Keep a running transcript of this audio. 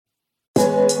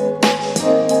Welcome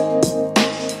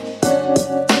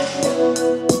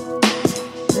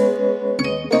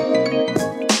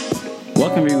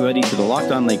everybody to the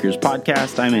Locked On Lakers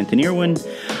podcast. I'm Anthony Irwin.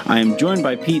 I'm joined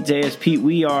by Pete Zayas. Pete,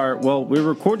 we're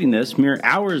recording this mere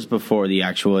hours before the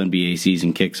actual NBA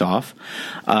season kicks off.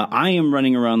 I am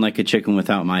running around like a chicken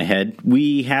without my head.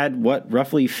 We had,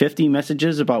 roughly 50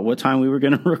 messages about what time we were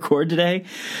going to record today.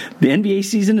 The NBA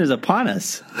season is upon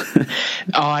us.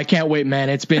 I can't wait, man.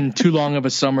 It's been too long of a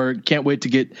summer. Can't wait to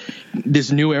get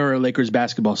this new era of Lakers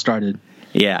basketball started.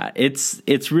 Yeah,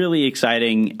 it's really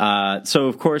exciting. So,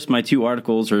 of course, my two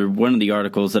articles, or one of the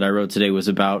articles that I wrote today, was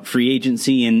about free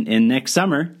agency in next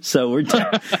summer. So we're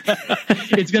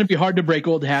it's going to be hard to break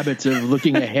old habits of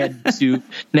looking ahead to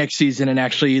next season and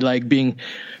actually being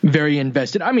very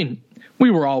invested. I mean, we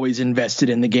were always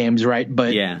invested in the games, right?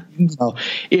 But yeah,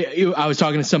 I was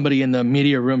talking to somebody in the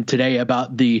media room today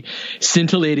about the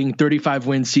scintillating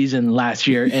 35-win season last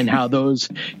year and how those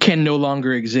can no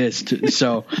longer exist.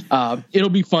 So it'll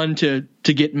be fun to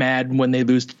get mad when they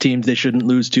lose to teams they shouldn't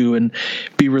lose to, and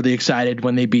be really excited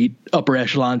when they beat upper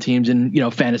echelon teams, and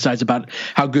fantasize about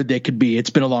how good they could be. It's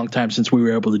been a long time since we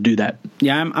were able to do that.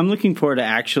 Yeah, I'm looking forward to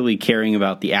actually caring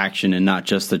about the action and not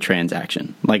just the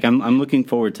transaction. I'm looking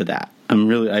forward to that. I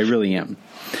really am.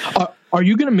 Are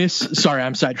you going to miss? Sorry,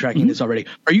 I'm sidetracking this already.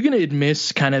 Are you going to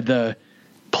miss kind of the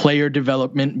player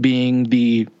development being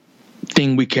the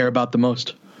thing we care about the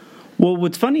most? Well,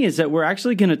 what's funny is that we're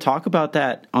actually going to talk about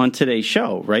that on today's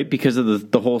show, right? Because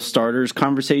of the whole starters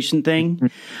conversation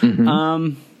thing.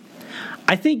 Mm-hmm.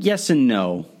 I think yes and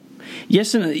no.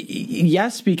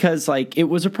 Yes, because it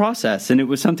was a process and it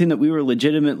was something that we were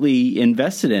legitimately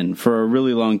invested in for a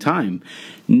really long time.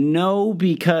 No,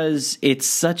 because it's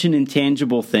such an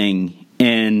intangible thing,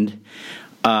 and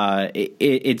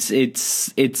it's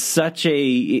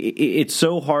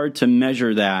so hard to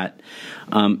measure that,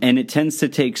 and it tends to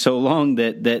take so long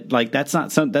that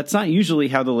that's not usually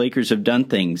how the Lakers have done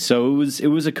things. So it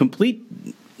was a complete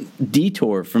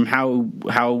detour from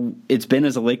how it's been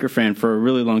as a Laker fan for a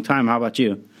really long time. How about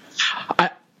you?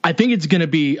 I think it's going to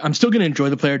be, I'm still going to enjoy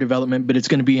the player development, but it's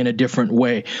going to be in a different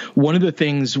way. One of the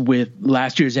things with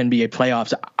last year's NBA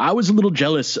playoffs, I was a little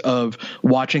jealous of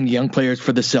watching the young players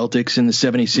for the Celtics and the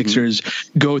 76ers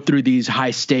go through these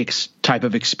high stakes type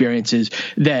of experiences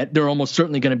that they're almost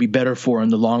certainly going to be better for in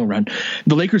the long run.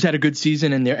 The Lakers had a good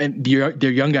season, and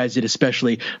their young guys did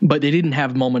especially, but they didn't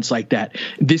have moments like that.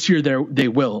 This year they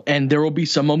will, and there will be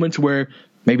some moments where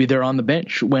maybe they're on the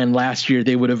bench, when last year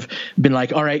they would have been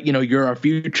like, all right, you're our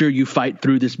future. You fight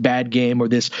through this bad game or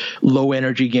this low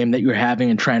energy game that you're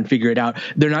having and try and figure it out.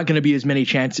 They're not going to be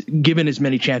given as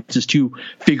many chances to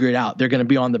figure it out. They're going to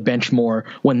be on the bench more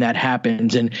when that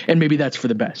happens. And maybe that's for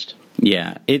the best.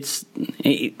 Yeah, it's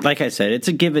like I said, it's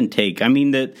a give and take. I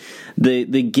mean, the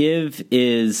give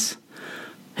is,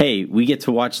 hey, we get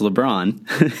to watch LeBron.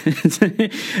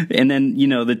 And then,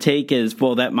 the take is,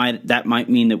 well, that might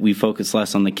mean that we focus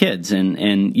less on the kids. And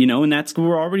that's,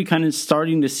 we're already kind of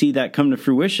starting to see that come to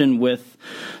fruition with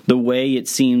the way it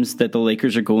seems that the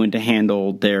Lakers are going to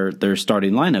handle their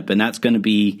starting lineup. And that's going to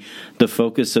be the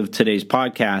focus of today's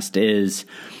podcast, is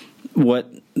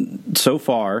what so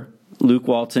far Luke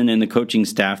Walton and the coaching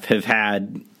staff have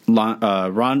had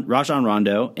Rajon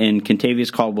Rondo and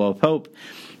Kentavious Caldwell-Pope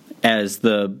as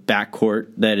the backcourt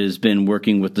that has been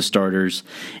working with the starters,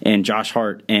 and Josh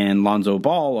Hart and Lonzo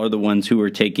Ball are the ones who are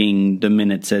taking the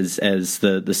minutes as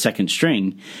the second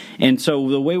string. And so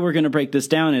the way we're going to break this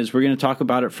down is we're going to talk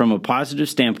about it from a positive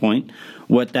standpoint,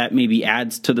 what that maybe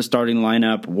adds to the starting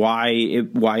lineup, why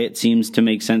it seems to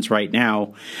make sense right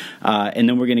now, and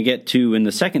then we're going to get to, in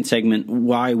the second segment,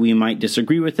 why we might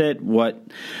disagree with it, what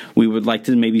we would like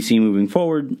to maybe see moving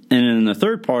forward, and in the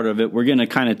third part of it, we're going to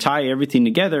kind of tie everything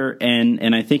together.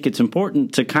 And I think it's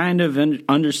important to kind of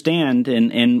understand,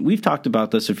 and we've talked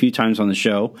about this a few times on the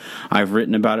show. I've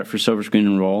written about it for Silver Screen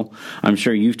and Roll. I'm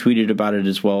sure you've tweeted about it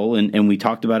as well, and we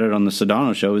talked about it on the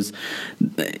Sedano show. Is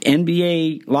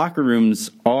NBA locker rooms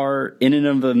are in and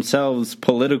of themselves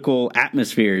political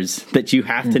atmospheres that you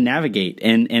have to navigate,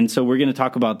 and so we're going to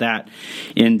talk about that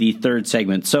in the third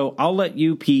segment. So I'll let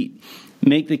you, Pete,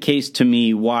 make the case to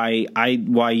me why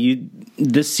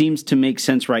this seems to make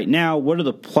sense right now. What are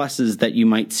the pluses that you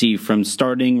might see from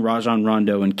starting Rajon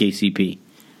Rondo and KCP?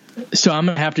 So I'm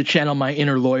going to have to channel my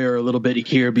inner lawyer a little bit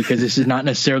here because this is not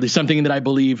necessarily something that I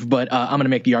believe, but I'm going to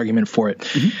make the argument for it.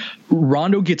 Mm-hmm.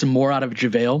 Rondo gets more out of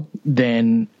JaVale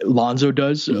than Lonzo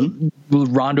does. Mm-hmm.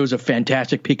 Rondo's a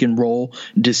fantastic pick and roll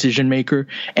decision maker,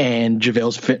 and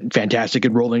JaVale's fantastic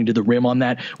at rolling to the rim on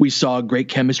that. We saw great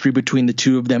chemistry between the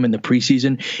two of them in the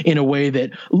preseason in a way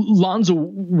that Lonzo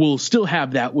will still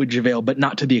have that with JaVale, but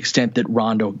not to the extent that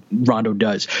Rondo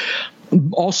does.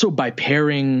 Also, by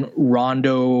pairing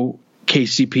Rondo,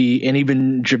 KCP, and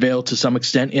even JaVale to some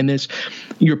extent in this,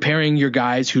 you're pairing your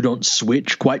guys who don't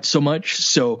switch quite so much.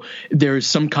 So there's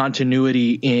some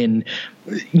continuity in,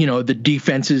 the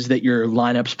defenses that your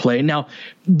lineups play. Now,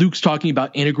 Luke's talking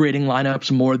about integrating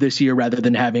lineups more this year rather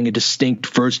than having a distinct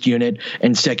first unit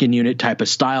and second unit type of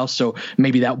style. So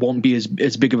maybe that won't be as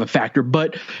big of a factor.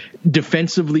 But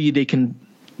defensively,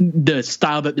 the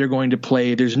style that they're going to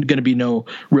play, there's going to be no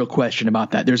real question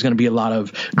about that. There's going to be a lot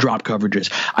of drop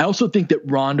coverages. I also think that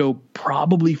Rondo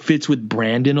probably fits with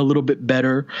Brandon a little bit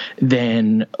better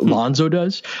than Lonzo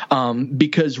does,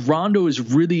 because Rondo is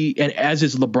really, and as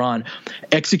is LeBron,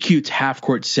 executes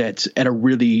half-court sets at a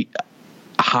really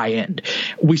high end.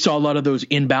 We saw a lot of those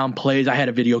inbound plays. I had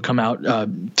a video come out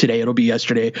today. It'll be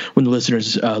yesterday when the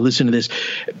listeners listen to this,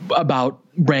 about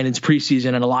Brandon's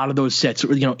preseason, and a lot of those sets,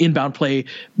 inbound play,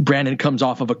 Brandon comes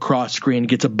off of a cross screen,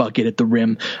 gets a bucket at the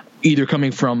rim, either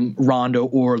coming from Rondo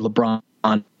or LeBron,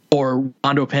 or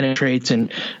Rondo penetrates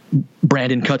and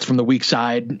Brandon cuts from the weak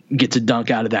side, gets a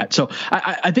dunk out of that. So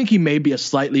I think he may be a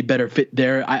slightly better fit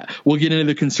there. We'll get into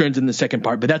the concerns in the second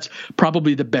part, but that's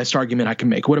probably the best argument I can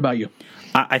make. What about you?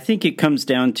 I think it comes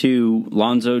down to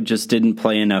Lonzo just didn't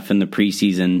play enough in the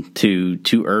preseason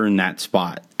to earn that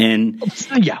spot. And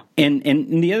yeah. And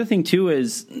the other thing too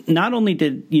is not only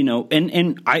did,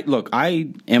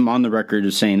 I am on the record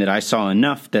of saying that I saw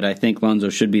enough that I think Lonzo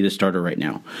should be the starter right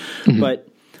now. Mm-hmm. But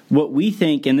what we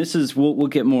think, and this is, we'll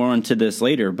get more onto this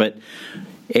later, but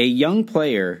a young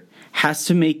player has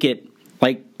to make it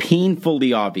like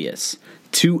painfully obvious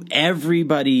to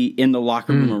everybody in the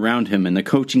locker room around him and the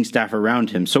coaching staff around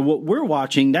him. So what we're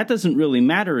watching, that doesn't really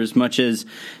matter as much as,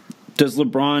 does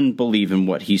LeBron believe in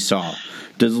what he saw?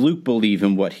 Does Luke believe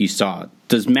in what he saw?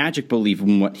 Does Magic believe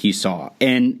in what he saw?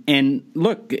 And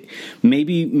look,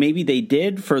 maybe they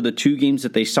did for the 2 games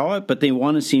that they saw it, but they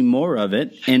want to see more of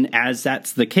it. And as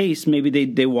that's the case, maybe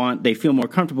they feel more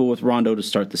comfortable with Rondo to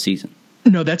start the season.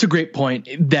 No, that's a great point.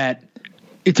 That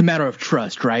it's a matter of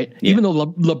trust, right? Yeah. Even though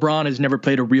LeBron has never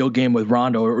played a real game with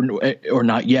Rondo or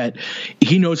not yet,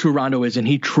 he knows who Rondo is and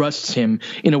he trusts him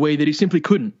in a way that he simply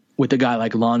couldn't with a guy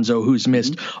like Lonzo, who's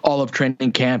missed all of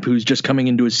training camp, who's just coming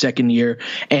into his second year.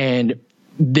 And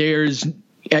there's,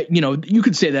 you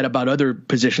could say that about other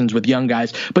positions with young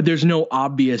guys, but there's no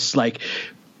obvious,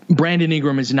 Brandon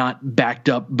Ingram is not backed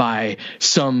up by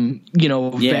some,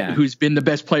 vet who's been the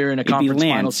best player in a conference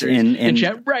final series.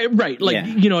 Right.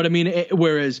 You know what I mean?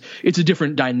 Whereas it's a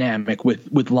different dynamic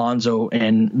with Lonzo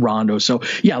and Rondo. So,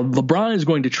 yeah, LeBron is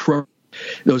going to trust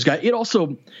those guys. It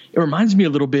reminds me a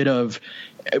little bit of,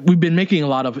 we've been making a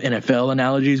lot of NFL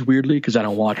analogies, weirdly, because I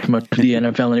don't watch much of the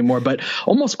NFL anymore. But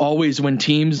almost always when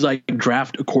teams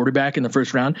draft a quarterback in the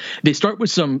first round, they start with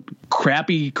some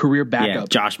crappy career backup.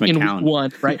 Josh McCown. In week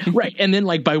 1, right. And then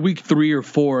by week 3 or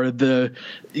 4, the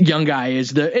young guy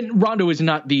is and Rondo is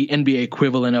not the NBA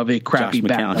equivalent of a crappy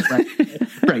backup, right?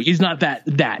 Right. He's not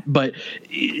that, but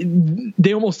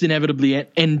they almost inevitably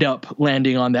end up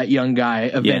landing on that young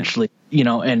guy eventually,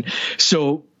 and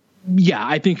so. Yeah,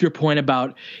 I think your point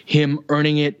about him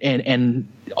earning it and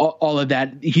all of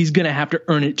that, he's going to have to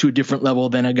earn it to a different level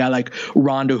than a guy like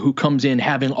Rondo who comes in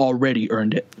having already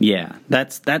earned it. Yeah,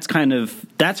 that's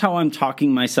how I'm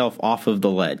talking myself off of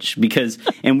the ledge because,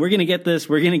 and we're going to get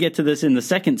to this in the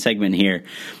second segment here.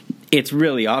 It's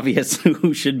really obvious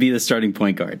who should be the starting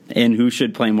point guard and who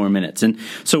should play more minutes. And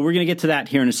so we're going to get to that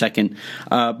here in a second.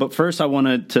 But first I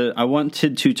wanted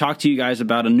to talk to you guys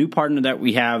about a new partner that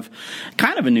we have,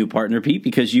 kind of a new partner, Pete,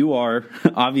 because you are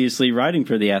obviously writing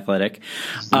for The Athletic.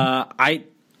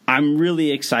 I'm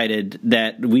really excited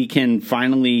that we can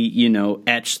finally,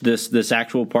 etch this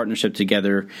actual partnership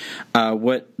together.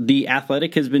 What The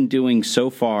Athletic has been doing so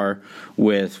far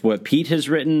with what Pete has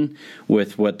written,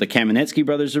 with what the Kamenetsky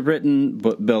brothers have written,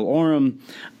 Bill Oram,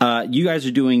 you guys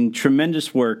are doing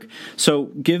tremendous work. So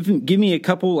give me a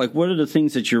couple, what are the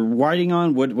things that you're writing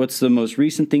on? What's the most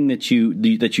recent thing that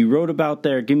you wrote about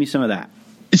there? Give me some of that.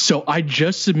 So I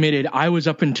just submitted. I was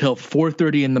up until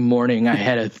 4:30 in the morning. I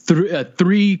had a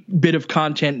 3-bit of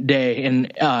content day,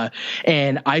 and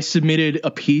I submitted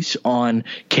a piece on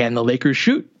can the Lakers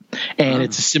shoot? And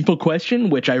it's a simple question,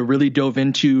 which I really dove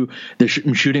into the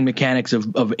shooting mechanics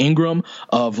of Ingram,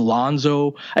 of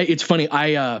Lonzo. It's funny.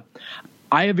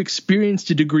 I have experienced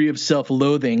a degree of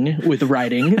self-loathing with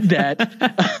writing that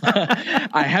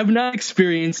I have not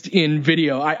experienced in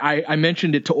video. I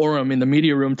mentioned it to Orem in the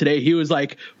media room today. He was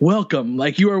like, welcome,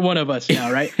 like you are one of us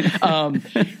now, right?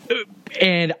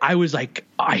 And I was like,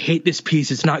 I hate this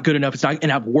piece. It's not good enough. It's not.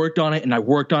 And I've worked on it and I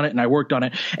worked on it and I worked on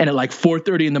it. And at like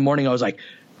 4:30 in the morning, I was like,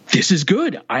 this is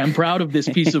good. I am proud of this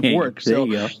piece of work. There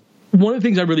you go. One of the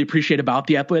things I really appreciate about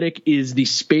The Athletic is the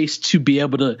space to be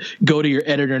able to go to your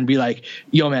editor and be like,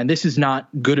 yo, man, this is not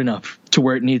good enough to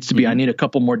where it needs to be. I need a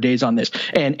couple more days on this.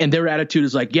 And their attitude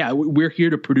is like, yeah, we're here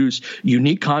to produce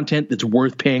unique content that's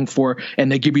worth paying for.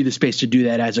 And they give you the space to do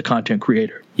that as a content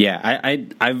creator. Yeah, I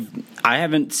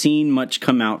haven't seen much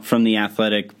come out from The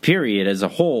Athletic, period, as a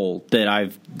whole, that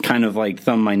I've kind of like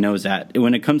thumbed my nose at.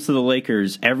 When it comes to the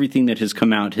Lakers, everything that has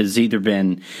come out has either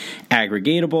been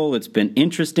aggregatable, it's been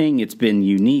interesting, it's been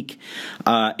unique,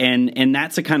 and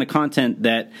that's the kind of content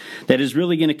that is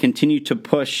really going to continue to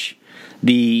push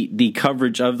the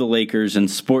coverage of the Lakers and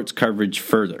sports coverage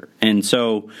further. And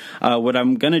so what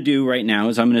I'm going to do right now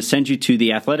is I'm going to send you to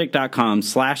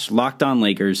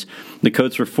theathletic.com/LockedOnLakers. The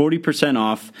code's for 40%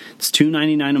 off. It's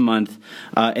 $2.99 a month,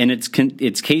 and it's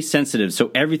case sensitive,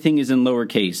 so everything is in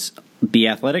lowercase.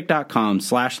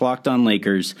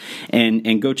 theathletic.com/LockedOnLakers,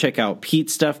 and go check out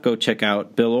Pete's stuff, go check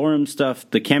out Bill Orem's stuff,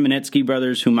 the Kamenetsky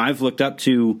brothers, whom I've looked up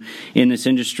to in this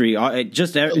industry,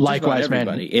 just likewise,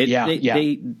 everybody.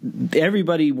 Man.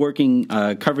 Everybody working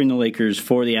covering the Lakers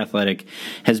for The Athletic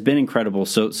has been incredible.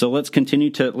 So let's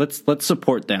continue to let's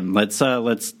support them. Let's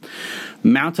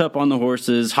mount up on the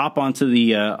horses, hop onto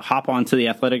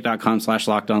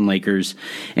theathletic.com/LockedOnLakers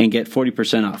and get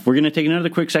 40% off. We're going to take another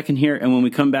quick second here, and when we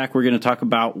come back, we're going to talk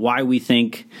about why we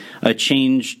think a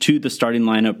change to the starting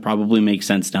lineup probably makes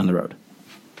sense down the road.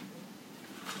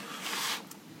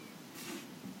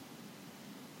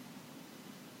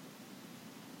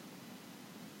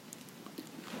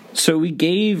 So we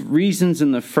gave reasons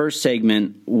in the first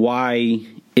segment why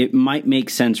it might make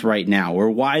sense right now, or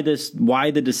why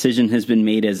the decision has been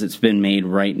made as it's been made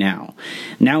right now.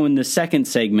 Now in the second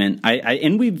segment,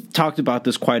 and we've talked about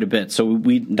this quite a bit, so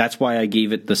that's why I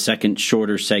gave it the second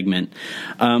shorter segment.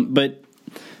 But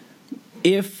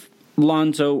if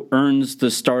Lonzo earns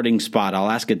the starting spot, I'll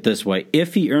ask it this way: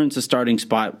 if he earns the starting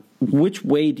spot, which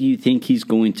way do you think he's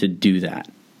going to do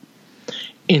that?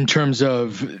 In terms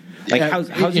of like how's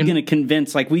he going to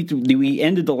convince? Like we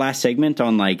ended the last segment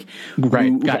on like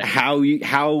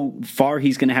how far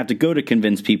he's going to have to go to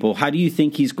convince people. How do you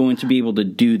think he's going to be able to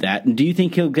do that? And do you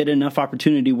think he'll get enough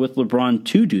opportunity with LeBron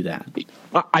to do that?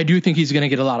 I do think he's going to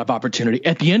get a lot of opportunity.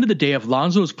 At the end of the day, if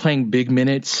Lonzo is playing big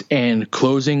minutes and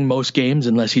closing most games,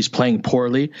 unless he's playing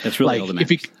poorly, that's really all that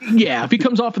matters. If he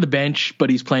comes off of the bench, but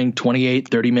he's playing 28,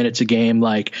 30 minutes a game,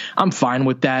 like I'm fine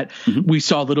with that. Mm-hmm. We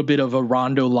saw a little bit of a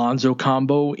Rondo-Lonzo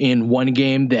combo in one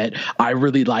game that I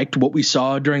really liked what we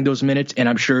saw during those minutes, and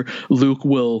I'm sure Luke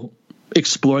will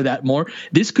explore that more.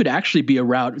 This could actually be a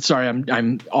route. Sorry,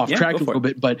 I'm off track a little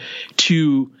bit, but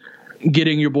to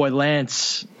getting your boy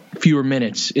Lance fewer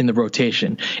minutes in the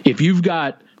rotation. If you've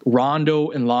got Rondo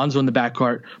and Lonzo in the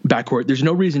backcourt, there's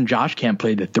no reason Josh can't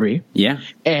play the three. Yeah.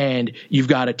 And you've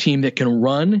got a team that can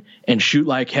run and shoot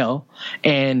like hell.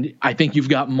 And I think you've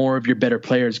got more of your better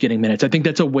players getting minutes. I think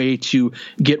that's a way to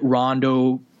get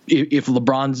Rondo.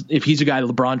 If he's a guy that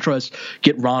LeBron trusts,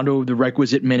 get Rondo the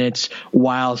requisite minutes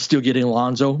while still getting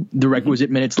Lonzo the requisite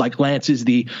minutes. Like Lance is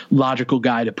the logical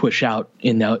guy to push out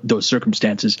in those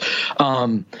circumstances.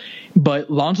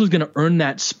 But Lonzo's going to earn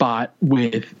that spot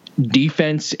with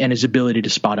defense and his ability to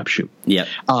spot up shoot. Yeah.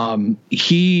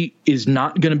 He is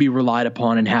not going to be relied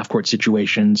upon in half court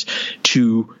situations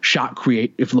to shot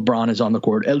create if LeBron is on the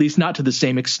court, at least not to the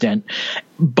same extent.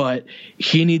 But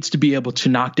he needs to be able to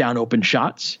knock down open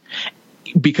shots,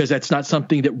 because that's not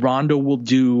something that Rondo will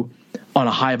do on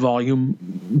a high volume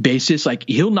basis. Like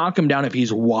he'll knock him down if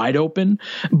he's wide open,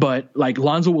 but like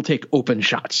Lonzo will take open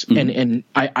shots. Mm-hmm. And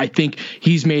I think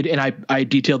he's made, and I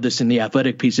detailed this in the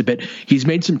Athletic piece a bit, he's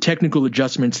made some technical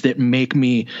adjustments that make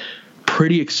me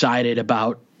pretty excited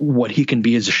about what he can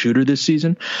be as a shooter this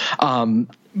season.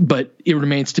 but it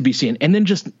remains to be seen. And then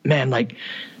just, man, like,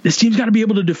 this team's got to be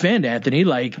able to defend, Anthony.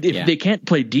 Like, if they can't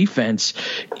play defense,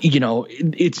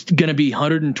 it's going to be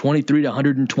 123 to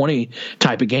 120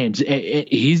 type of games.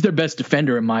 He's their best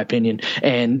defender, in my opinion.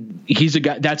 And he's a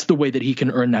guy, that's the way that he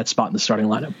can earn that spot in the starting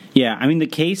lineup. Yeah, I mean, the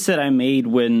case that I made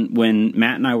when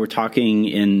Matt and I were talking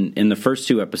in the first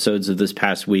two episodes of this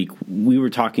past week, we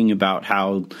were talking about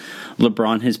how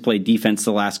LeBron has played defense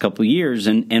the last couple of years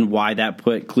and why that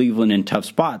put Cleveland in tough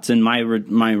spots. And my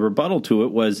rebuttal to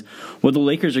it was, well, the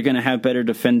Lakers are going to have better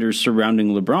defenders surrounding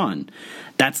LeBron.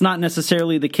 That's not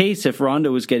necessarily the case if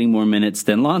Rondo is getting more minutes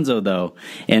than Lonzo, though.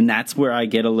 And that's where I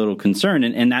get a little concerned.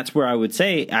 And that's where I would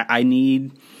say I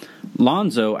need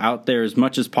Lonzo out there as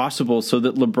much as possible so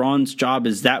that LeBron's job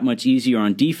is that much easier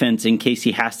on defense in case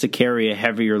he has to carry a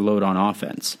heavier load on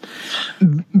offense.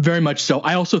 Very much so.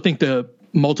 I also think the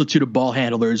multitude of ball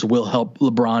handlers will help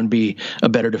LeBron be a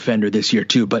better defender this year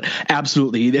too. But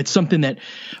absolutely, it's something that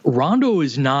Rondo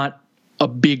is not a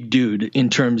big dude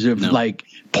in terms of like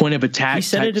point of attack. He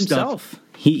said it himself. Stuff.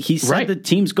 He said that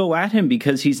teams go at him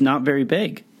because he's not very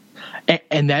big.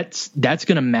 And that's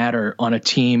going to matter on a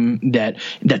team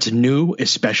that's new,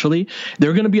 especially.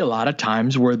 There are going to be a lot of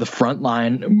times where the front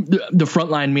line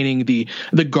meaning the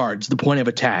guards, the point of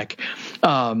attack,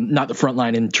 not the front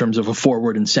line in terms of a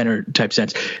forward and center type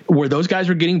sense, where those guys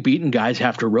are getting beaten, guys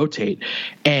have to rotate.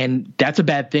 And that's a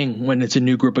bad thing when it's a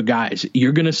new group of guys.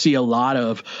 You're going to see a lot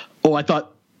of, I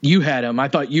thought you had him. I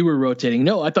thought you were rotating.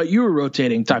 No, I thought you were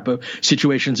rotating type of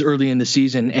situations early in the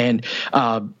season. And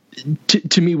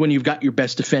to me, when you've got your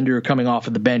best defender coming off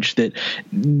of the bench,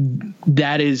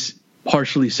 that is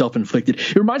partially self-inflicted.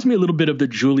 It reminds me a little bit of the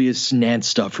Julius Nance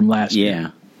stuff from last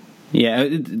year. Yeah,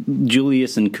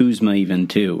 Julius and Kuzma even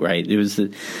too, right? It was a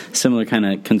similar kind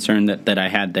of concern that I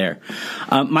had there.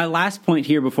 My last point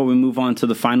here before we move on to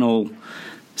the final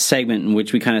segment in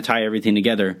which we kind of tie everything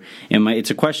together, and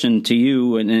it's a question to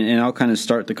you, and I'll kind of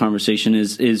start the conversation,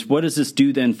 is what does this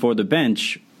do then for the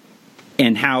bench,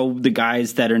 and how the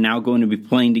guys that are now going to be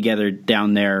playing together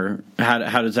down there,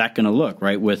 how does that going to look,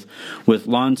 right? With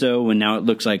Lonzo, and now it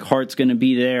looks like Hart's going to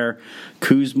be there.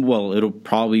 Kuzma, well, it'll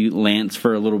probably Lance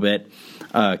for a little bit.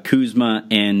 Kuzma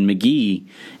and McGee,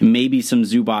 maybe some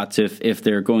Zubats if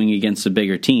they're going against a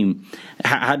bigger team.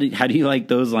 How do you like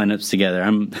those lineups together?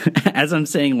 I'm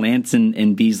saying Lance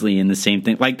and Beasley in the same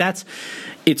thing. Like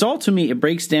it's all, to me, it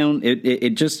breaks down.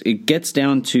 It gets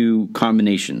down to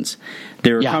combinations.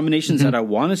 There are combinations that I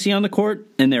want to see on the court,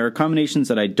 and there are combinations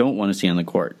that I don't want to see on the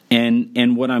court.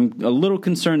 And what I'm a little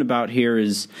concerned about here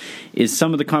is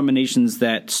some of the combinations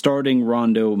that starting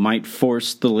Rondo might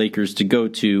force the Lakers to go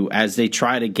to as they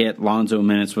try to get Lonzo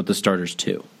minutes with the starters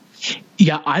too.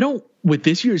 Yeah, with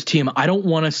this year's team, I don't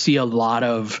want to see a lot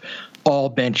of all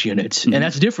bench units. Mm-hmm. And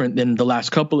that's different than the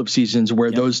last couple of seasons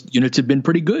where those units have been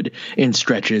pretty good in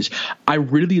stretches. I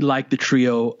really like the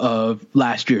trio of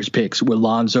last year's picks with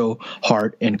Lonzo,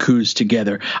 Hart, and Kuz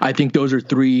together. I think those are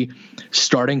three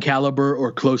starting caliber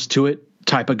or close to it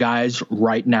type of guys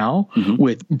right now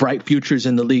with bright futures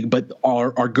in the league, but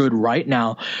are good right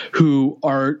now, who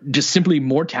are just simply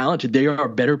more talented. They are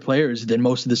better players than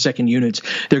most of the second units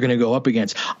they're going to go up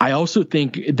against. I also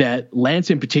think that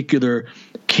Lance in particular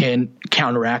can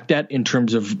counteract that in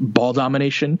terms of ball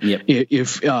domination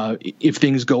if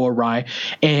things go awry.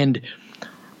 And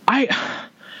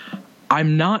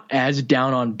I'm not as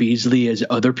down on Beasley as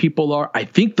other people are. I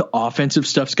think the offensive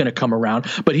stuff's going to come around,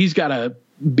 but he's got to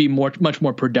be much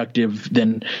more productive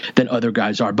than other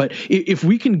guys are. But if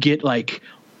we can get like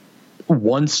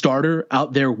one starter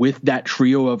out there with that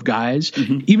trio of guys,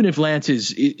 even if Lance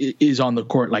is on the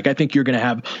court, like I think you're going to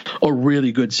have a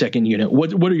really good second unit.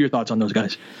 What are your thoughts on those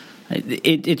guys?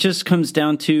 It just comes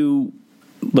down to,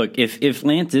 look, if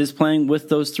Lance is playing with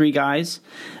those three guys,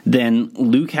 then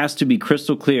Luke has to be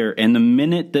crystal clear. And the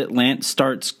minute that Lance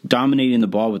starts dominating the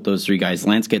ball with those three guys,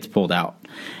 Lance gets pulled out.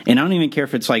 And I don't even care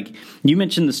if it's like, you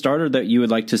mentioned the starter that you would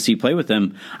like to see play with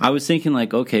them. I was thinking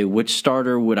like, okay, which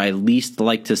starter would I least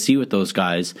like to see with those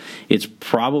guys? It's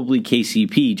probably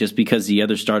KCP, just because the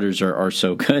other starters are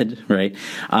so good, right?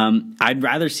 I'd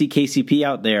rather see KCP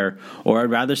out there, or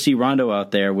I'd rather see Rondo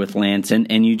out there with Lance,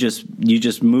 and you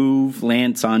just move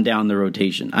Lance on down the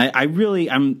rotation.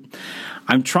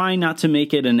 I'm trying not to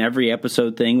make it an every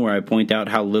episode thing where I point out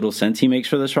how little sense he makes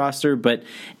for this roster, but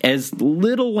as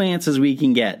little Lance as we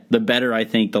can get, the better I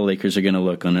think the Lakers are going to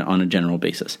look on a general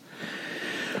basis.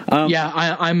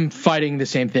 I'm fighting the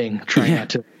same thing, trying not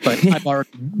to, but I've already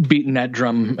beaten that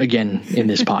drum again in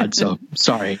this pod, so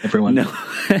sorry, everyone. No,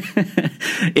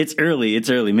 it's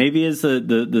early. Maybe as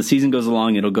the season goes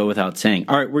along, it'll go without saying.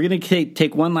 All right, we're going to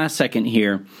take one last second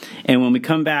here, and when we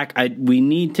come back, we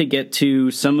need to get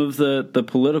to some of the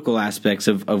political aspects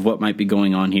of what might be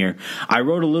going on here. I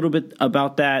wrote a little bit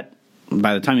about that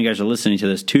by the time you guys are listening to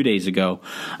this 2 days ago,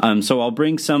 so I'll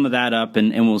bring some of that up,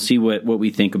 and we'll see what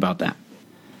we think about that.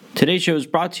 Today's show is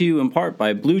brought to you in part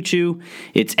by Blue Chew.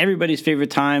 It's everybody's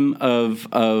favorite time of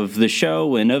the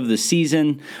show and of the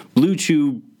season. Blue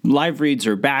Chew live reads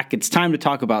are back. It's time to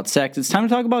talk about sex. It's time to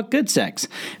talk about good sex.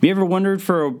 Have you ever wondered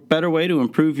for a better way to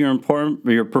improve your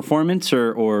performance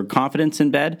or confidence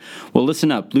in bed? Well,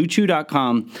 listen up.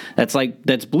 BlueChew.com,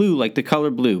 that's blue like the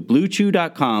color blue.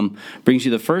 BlueChew.com brings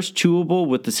you the first chewable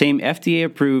with the same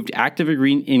FDA-approved active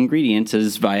ingredients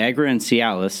as Viagra and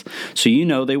Cialis, so you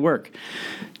know they work.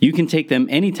 You can take them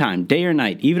anytime, day or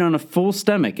night, even on a full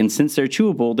stomach, and since they're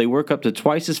chewable, they work up to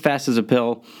twice as fast as a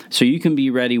pill, so you can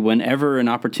be ready whenever an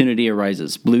opportunity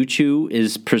arises. Blue Chew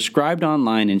is prescribed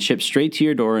online and shipped straight to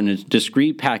your door in a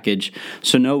discreet package,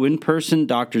 so no in-person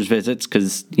doctor's visits,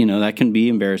 because, that can be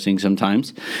embarrassing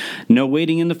sometimes. No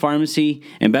waiting in the pharmacy,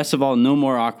 and best of all, no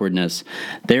more awkwardness.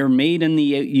 They're made in the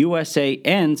USA,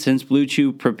 and since Blue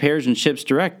Chew prepares and ships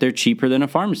direct, they're cheaper than a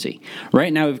pharmacy.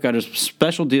 Right now, we've got a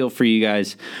special deal for you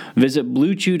guys. Visit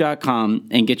BlueChew.com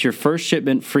and get your first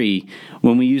shipment free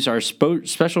when we use our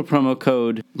special promo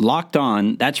code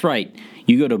LOCKEDON. That's right.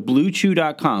 You go to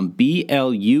BlueChew.com,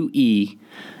 BLUE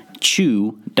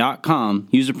Chew.com.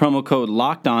 Use the promo code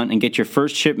LOCKEDON and get your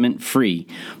first shipment free.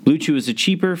 Blue Chew is a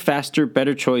cheaper, faster,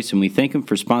 better choice, and we thank them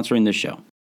for sponsoring this show.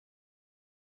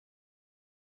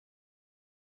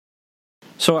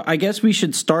 So I guess we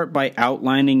should start by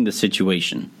outlining the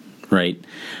situation. Right.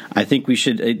 I think we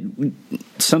should,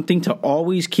 something to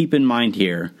always keep in mind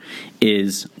here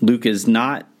is Luke is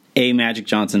not a Magic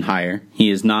Johnson hire. He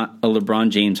is not a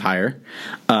LeBron James hire.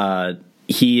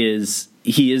 He is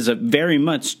a very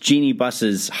much Jeannie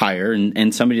Buss's hire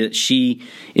and somebody that she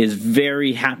is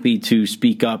very happy to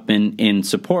speak up in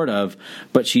support of,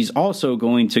 but she's also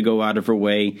going to go out of her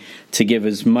way to give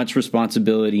as much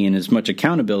responsibility and as much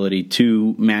accountability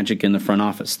to Magic in the front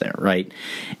office there, right?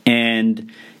 And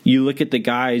you look at the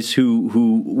guys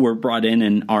who were brought in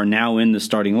and are now in the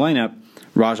starting lineup.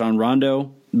 Rajon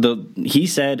Rondo, he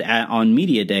said on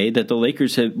Media Day that the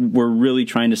Lakers were really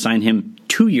trying to sign him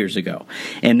 2 years ago.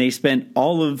 And they spent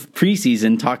all of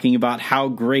preseason talking about how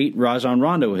great Rajon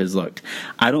Rondo has looked.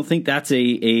 I don't think that's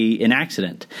an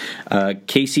accident.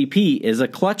 KCP is a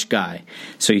clutch guy.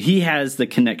 So he has the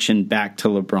connection back to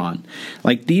LeBron.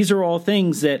 Like, these are all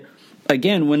things that,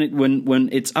 again, when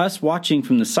it's us watching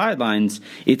from the sidelines,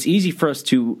 it's easy for us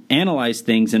to analyze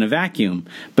things in a vacuum,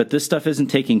 but this stuff isn't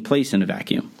taking place in a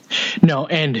vacuum. No,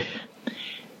 and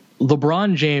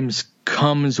LeBron James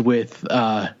comes with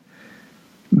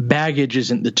baggage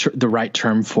isn't the right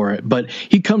term for it, but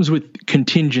he comes with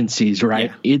contingencies,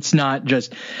 right? Yeah. It's not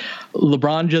just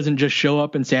LeBron doesn't just show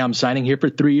up and say, I'm signing here for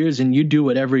 3 years and you do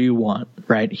whatever you want,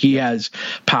 right? He has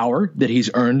power that he's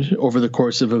earned over the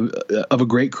course of a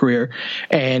great career,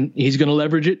 and he's going to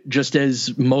leverage it just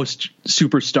as most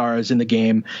superstars in the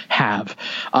game have.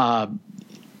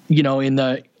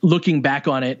 Looking back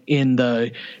on it in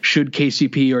the should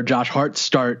KCP or Josh Hart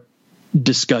start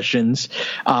discussions,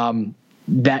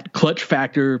 that clutch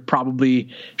factor probably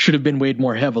should have been weighed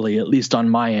more heavily, at least on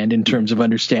my end, in terms of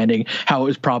understanding how it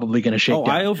was probably going to shake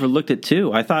down. I overlooked it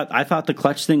too. I thought the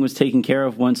clutch thing was taken care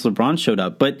of once LeBron showed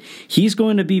up, but he's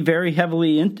going to be very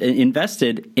heavily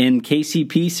invested in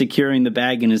KCP securing the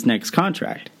bag in his next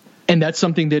contract. And that's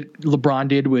something that LeBron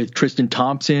did with Tristan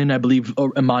Thompson, I believe,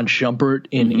 Iman Shumpert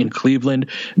in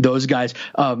Cleveland, those guys.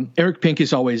 Eric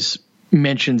Pincus always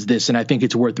mentions this, and I think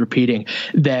it's worth repeating,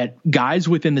 that guys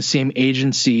within the same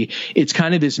agency, it's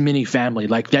kind of this mini family.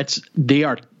 Like, they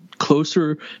are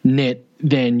closer knit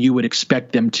than you would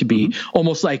expect them to be,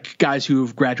 almost like guys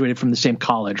who've graduated from the same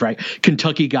college, right?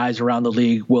 Kentucky guys around the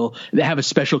league they have a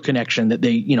special connection that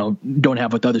they, don't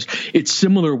have with others. It's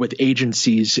similar with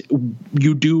agencies.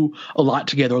 You do a lot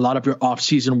together. A lot of your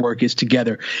off-season work is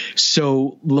together.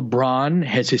 So LeBron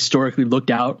has historically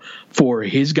looked out for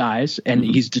his guys, and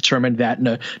he's determined that in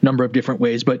a number of different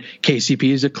ways. But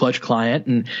KCP is a clutch client,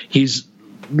 and he's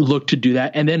looked to do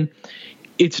that. And then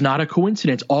it's not a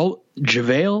coincidence.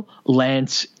 JaVale,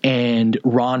 Lance, and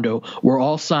Rondo were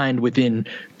all signed within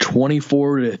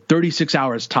 24 to 36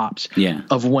 hours tops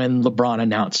of when LeBron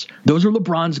announced. Those are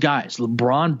LeBron's guys.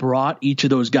 LeBron brought each of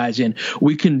those guys in.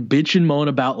 We can bitch and moan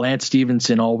about Lance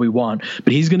Stevenson all we want,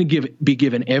 but he's going to be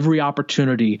given every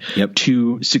opportunity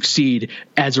to succeed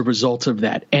as a result of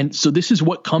that. And so this is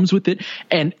what comes with it.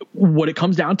 And what it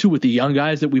comes down to with the young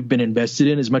guys that we've been invested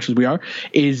in as much as we are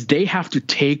is they have to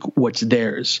take what's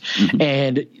theirs.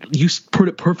 And you put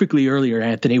it perfectly earlier,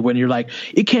 Anthony, when you're like,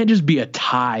 it can't just be a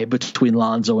tie between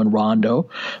Lonzo and Rondo.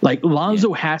 Like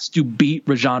Lonzo has to beat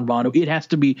Rajon Rondo. It has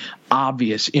to be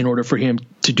obvious in order for him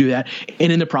to do that.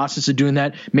 And in the process of doing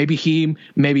that, maybe Ingram,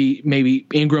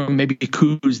 maybe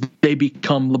Kuz, they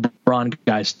become LeBron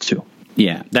guys too.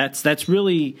 Yeah, that's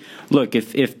really, look,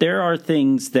 if there are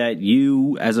things that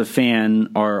you as a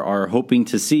fan are hoping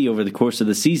to see over the course of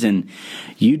the season,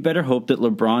 you'd better hope that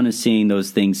LeBron is seeing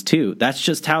those things too. That's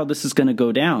just how this is going to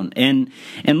go down. And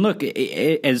look,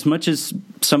 as much as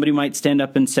somebody might stand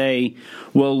up and say,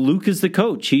 well, Luke is the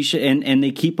coach, he should, and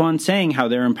they keep on saying how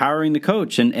they're empowering the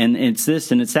coach and it's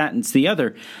this and it's that and it's the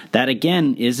other. That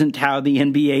again isn't how the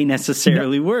NBA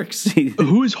necessarily works.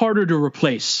 Who is harder to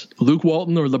replace, Luke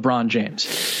Walton or LeBron James?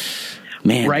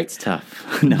 Man, right? That's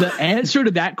tough. No. The answer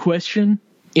to that question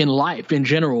in life in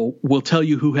general will tell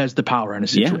you who has the power in a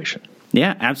situation.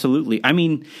 Yeah, absolutely. I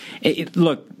mean,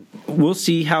 look, we'll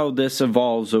see how this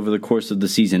evolves over the course of the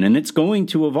season, and it's going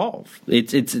to evolve.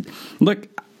 Look,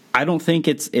 I don't think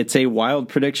it's a wild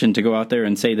prediction to go out there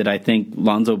and say that I think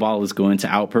Lonzo Ball is going to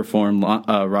outperform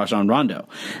Rajon Rondo.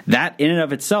 That in and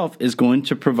of itself is going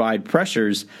to provide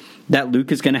pressures that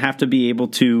Luke is going to have to be able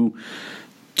to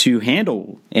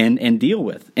handle and deal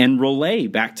with and relay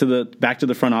back to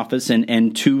the front office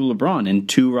and to LeBron and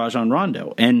to Rajon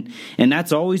Rondo. And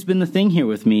that's always been the thing here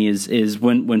with me is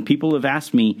when people have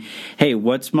asked me, hey,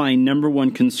 what's my number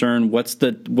one concern? What's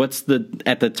the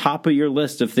at the top of your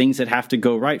list of things that have to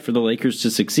go right for the Lakers to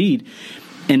succeed?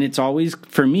 And it's always,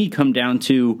 for me, come down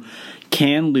to,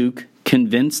 can Luke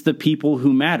convince the people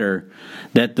who matter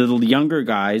that the younger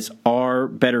guys are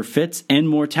better fits and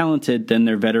more talented than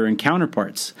their veteran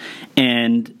counterparts.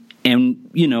 And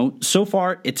you know, so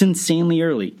far it's insanely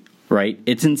early, right?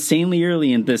 It's insanely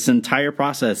early in this entire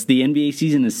process. The NBA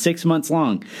season is 6 months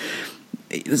long.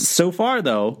 So far,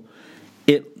 though,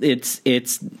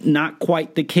 it's not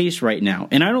quite the case right now.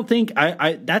 And I don't think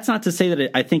that's not to say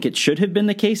that I think it should have been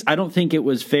the case. I don't think it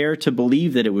was fair to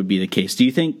believe that it would be the case. Do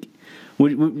you think?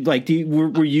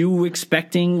 Were you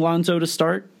expecting Lonzo to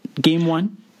start game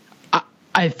one?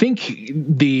 I think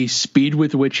the speed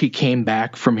with which he came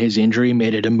back from his injury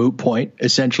made it a moot point,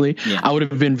 essentially. Yeah. I would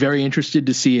have been very interested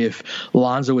to see if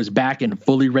Lonzo is back and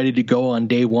fully ready to go on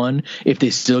day one, if they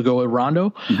still go with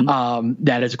Rondo. Mm-hmm.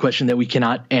 That is a question that we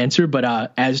cannot answer.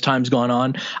 But as time's gone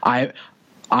on,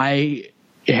 I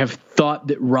have thought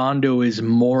that Rondo is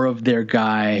more of their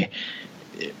guy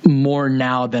more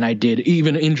now than I did,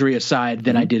 even injury aside,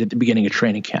 than I did at the beginning of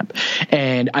training camp.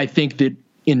 And I think that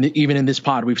even in this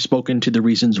pod, we've spoken to the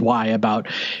reasons why about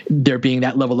there being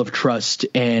that level of trust.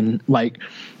 And like,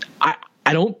 I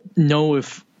don't know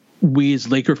if we as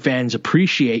Laker fans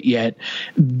appreciate yet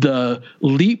the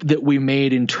leap that we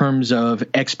made in terms of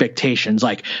expectations.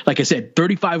 Like I said,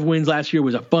 35 wins last year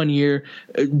was a fun year.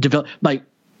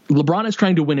 LeBron is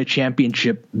trying to win a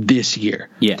championship this year.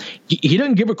 Yeah. He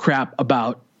doesn't give a crap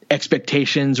about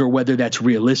expectations or whether that's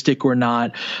realistic or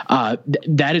not.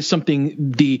 That is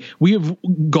something we have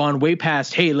gone way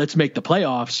past, hey, let's make the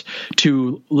playoffs,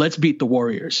 to let's beat the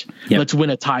Warriors. Yep. Let's win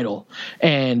a title.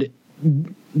 And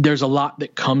there's a lot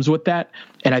that comes with that.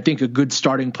 And I think a good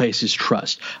starting place is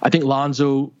trust. I think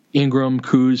Lonzo, Ingram,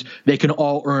 Kuz, they can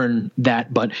all earn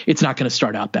that, but it's not going to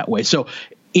start out that way. So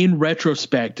in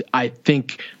retrospect, I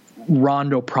think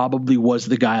Rondo probably was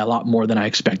the guy a lot more than I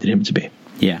expected him to be.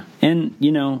 Yeah. And,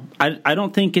 you know, I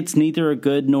don't think it's neither a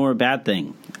good nor a bad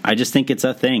thing. I just think it's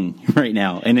a thing right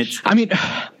now. And it's, I mean,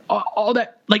 all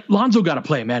that, like, Lonzo got to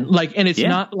play, man. Like, and it's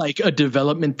not like a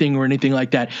development thing or anything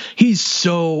like that. He's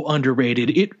so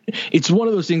underrated. It's one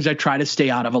of those things I try to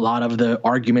stay out of a lot of the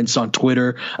arguments on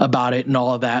Twitter about it and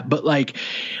all of that. But like,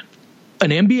 an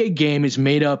NBA game is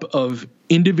made up of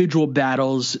individual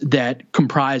battles that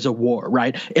comprise a war,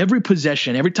 right? Every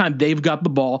possession, every time they've got the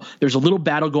ball, there's a little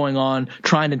battle going on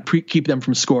trying to keep them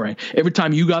from scoring. Every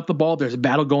time you got the ball, there's a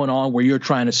battle going on where you're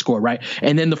trying to score, right?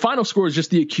 And then the final score is just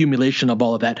the accumulation of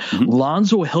all of that. Mm-hmm.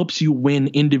 Lonzo helps you win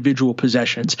individual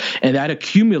possessions, and that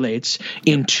accumulates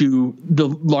into the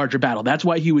larger battle. That's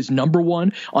why he was number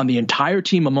one on the entire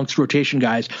team amongst rotation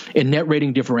guys in net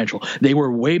rating differential. They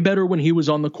were way better when he was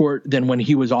on the court than when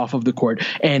he was off of the court.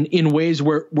 And in ways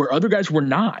plays where other guys were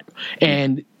not.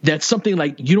 And that's something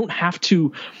like you don't have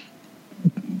to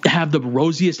have the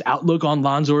rosiest outlook on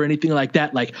Lonzo or anything like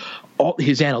that. Like all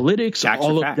his analytics,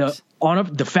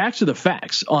 the facts are the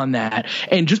facts on that.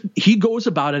 And just he goes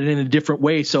about it in a different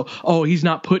way. So, he's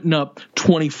not putting up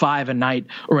 25 a night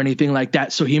or anything like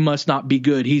that. So he must not be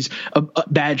good. He's a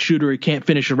bad shooter. He can't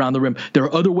finish around the rim. There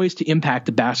are other ways to impact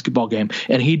the basketball game,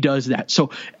 and he does that. So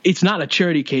it's not a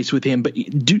charity case with him, but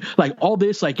all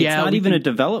this, it's not even a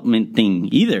development thing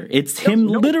either. It's him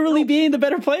literally being the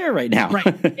better player right now.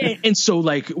 Right. And so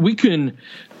like we can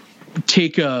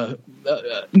take a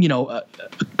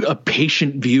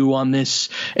patient view on this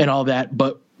and all that,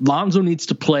 but Lonzo needs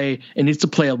to play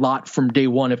a lot from day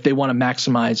one if they want to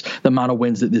maximize the amount of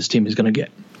wins that this team is going to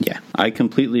get. Yeah, I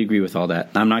completely agree with all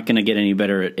that. I'm not going to get any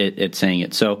better at saying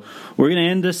it. So we're going to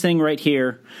end this thing right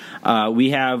here.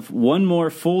 We have one more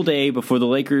full day before the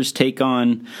Lakers take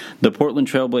on the Portland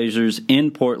Trailblazers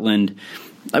in Portland.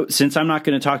 Since I'm not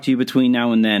going to talk to you between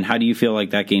now and then, how do you feel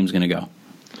like that game's going to go?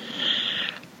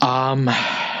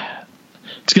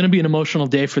 It's going to be an emotional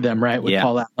day for them, right? With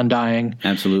Paul Allen dying.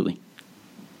 Absolutely.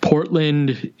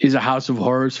 Portland is a house of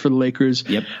horrors for the Lakers.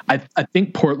 Yep. I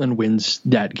think Portland wins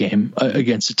that game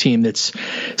against a team that's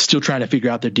still trying to figure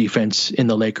out their defense in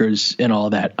the Lakers and all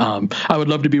that. I would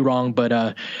love to be wrong, but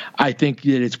I think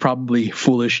that it's probably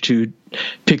foolish to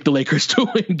pick the Lakers to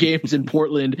win games in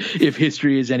Portland if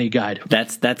history is any guide.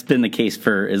 That's been the case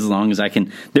for as long as I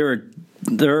can. There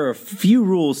are a few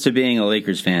rules to being a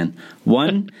Lakers fan.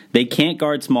 One, they can't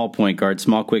guard small point guards,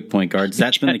 small quick point guards.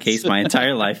 That's been the case my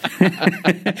entire life.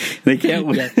 They can't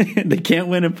win. They can't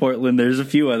win in Portland. There's a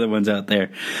few other ones out there.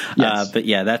 Yes. But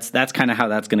yeah, that's kind of how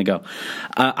that's going to go.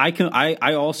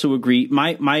 I also agree.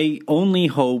 My only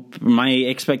hope, my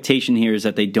expectation here is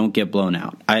that they don't get blown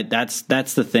out. That's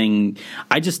the thing.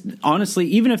 I just honestly,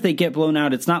 even if they get blown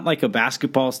out, it's not like a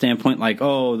basketball standpoint, like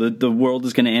the world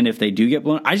is going to end if they do get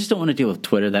blown out. I just don't want to deal with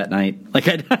Twitter that night. Like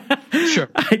Sure.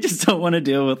 I just don't want to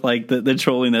deal with like the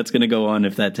trolling that's going to go on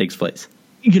if that takes place.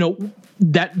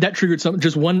 That triggered something.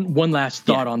 Just one last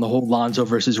thought on the whole Lonzo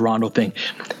versus Rondo thing.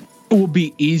 It will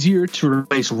be easier to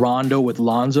replace Rondo with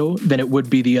Lonzo than it would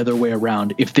be the other way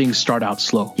around if things start out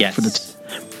slow. Yes.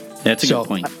 That's a good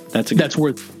point. That's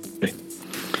worth it.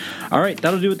 All right,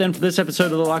 that'll do it then for this episode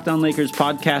of the Locked On Lakers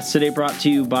podcast. Today brought to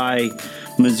you by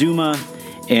Mazuma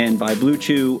and by Blue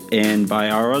Chew and by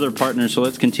our other partners. So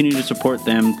let's continue to support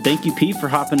them. Thank you, Pete, for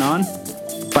hopping on.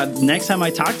 But next time I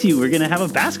talk to you, we're going to have a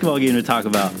basketball game to talk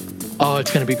about. Oh,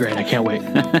 it's going to be great. I can't wait.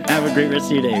 Have a great rest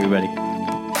of your day, everybody.